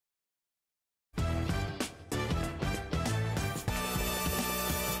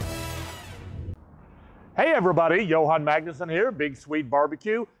Hey everybody, Johan Magnusson here, Big Sweet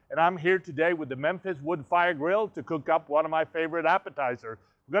Barbecue, and I'm here today with the Memphis Wood Fire Grill to cook up one of my favorite appetizers.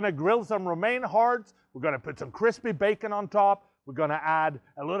 We're gonna grill some romaine hearts, we're gonna put some crispy bacon on top, we're gonna add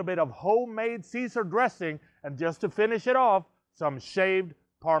a little bit of homemade Caesar dressing, and just to finish it off, some shaved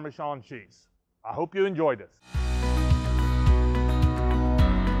Parmesan cheese. I hope you enjoy this.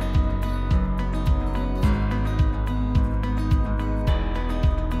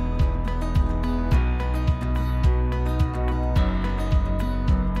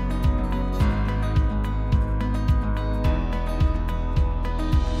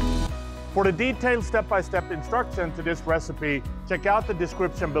 For the detailed step-by-step instruction to this recipe, check out the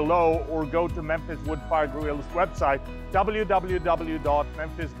description below or go to Memphis Wood Fire Grills website,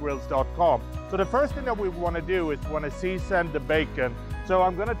 www.memphisgrills.com. So the first thing that we want to do is we want to season the bacon. So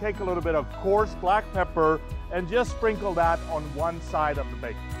I'm going to take a little bit of coarse black pepper and just sprinkle that on one side of the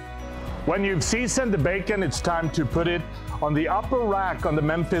bacon. When you've seasoned the bacon, it's time to put it on the upper rack on the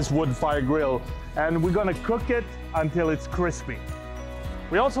Memphis Wood Fire Grill, and we're going to cook it until it's crispy.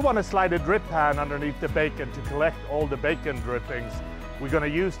 We also want to slide a drip pan underneath the bacon to collect all the bacon drippings. We're going to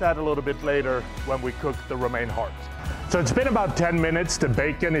use that a little bit later when we cook the romaine hearts. So it's been about 10 minutes. The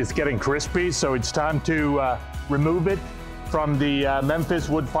bacon is getting crispy, so it's time to remove it from the Memphis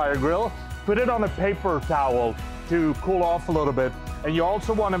Wood Fire Grill. Put it on a paper towel to cool off a little bit. And you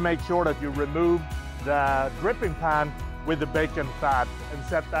also want to make sure that you remove the dripping pan with the bacon fat and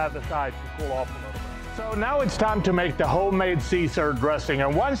set that aside to cool off a little bit. So now it's time to make the homemade Caesar dressing.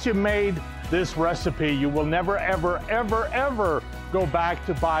 And once you've made this recipe, you will never, ever, ever, ever go back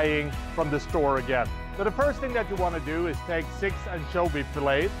to buying from the store again. So the first thing that you want to do is take 6 anchovy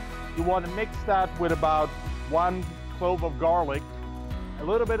fillets. You want to mix that with about 1 clove of garlic, a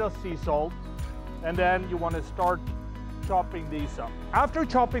little bit of sea salt, and then you want to start chopping these up. After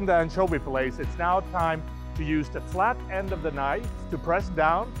chopping the anchovy fillets, it's now time to use the flat end of the knife to press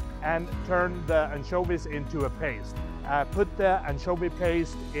down and turn the anchovies into a paste. Put the anchovy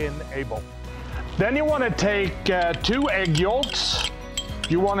paste in a bowl. Then you want to take 2 egg yolks.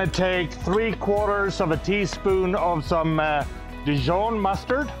 You want to take 3/4 of a teaspoon of some Dijon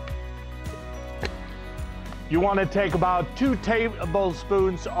mustard. You want to take about 2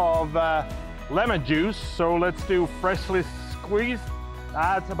 tablespoons of lemon juice. So let's do freshly squeezed.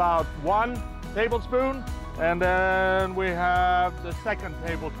 That's about 1 tablespoon. And then we have the 2nd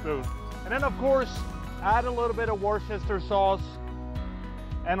tablespoon. And then of course, add a little bit of Worcester sauce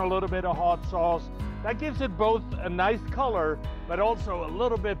and a little bit of hot sauce. That gives it both a nice color, but also a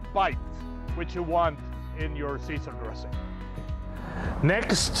little bit bite, which you want in your Caesar dressing.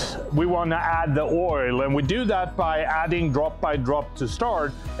 Next, we want to add the oil, and we do that by adding drop by drop to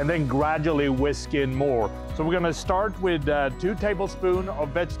start, and then gradually whisk in more. So we're going to start with 2 tablespoons of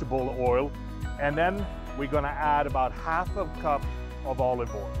vegetable oil, and then we're going to add about 1/2 cup of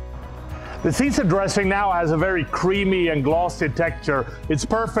olive oil. The Caesar dressing now has a very creamy and glossy texture. It's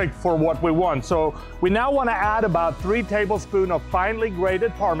perfect for what we want. So we now want to add about 3 tablespoons of finely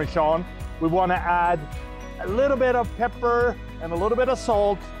grated Parmesan. We want to add a little bit of pepper and a little bit of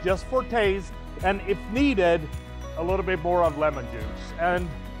salt just for taste, and if needed, a little bit more of lemon juice. And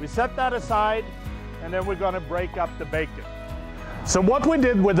we set that aside, and then we're going to break up the bacon. So what we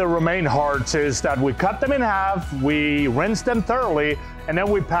did with the romaine hearts is that we cut them in half, we rinsed them thoroughly, and then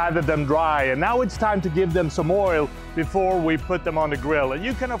we patted them dry. And now it's time to give them some oil before we put them on the grill. And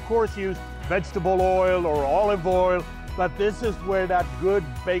you can of course use vegetable oil or olive oil, but this is where that good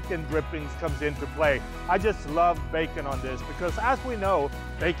bacon drippings comes into play. I just love bacon on this because, as we know,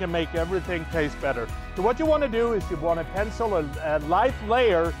 bacon make everything taste better. So what you want to do is you want to pencil a light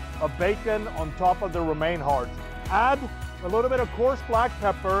layer of bacon on top of the romaine hearts. Add a little bit of coarse black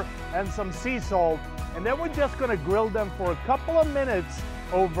pepper and some sea salt, and then we're just going to grill them for a couple of minutes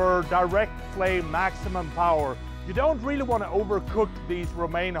over direct flame, maximum power. You don't really want to overcook these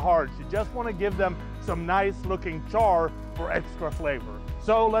romaine hearts. You just want to give them some nice looking char for extra flavor.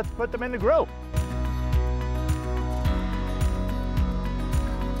 So let's put them in the grill.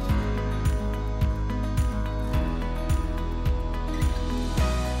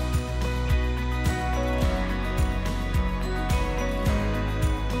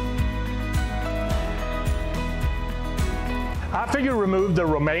 After you remove the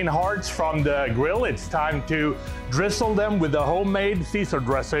romaine hearts from the grill, it's time to drizzle them with the homemade Caesar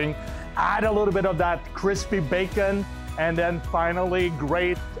dressing. Add a little bit of that crispy bacon, and then finally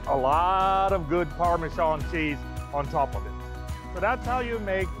grate a lot of good Parmesan cheese on top of it. So that's how you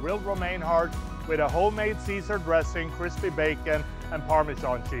make grilled romaine hearts with a homemade Caesar dressing, crispy bacon, and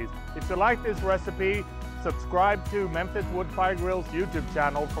Parmesan cheese. If you like this recipe, subscribe to Memphis Wood Fire Grills YouTube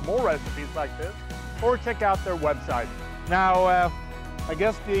channel for more recipes like this. or check out their website. Now, I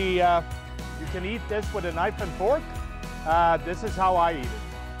guess you can eat this with a knife and fork. This is how I eat it.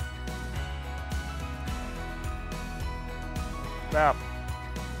 Now,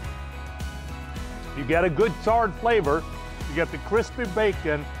 you get a good charred flavor, you get the crispy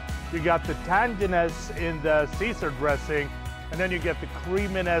bacon, you got the tanginess in the Caesar dressing, and then you get the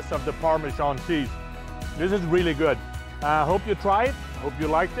creaminess of the Parmesan cheese. This is really good. Hope you try it, hope you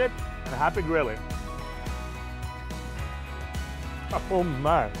liked it, and happy grilling. Oh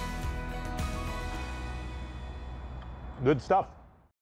man. Good stuff.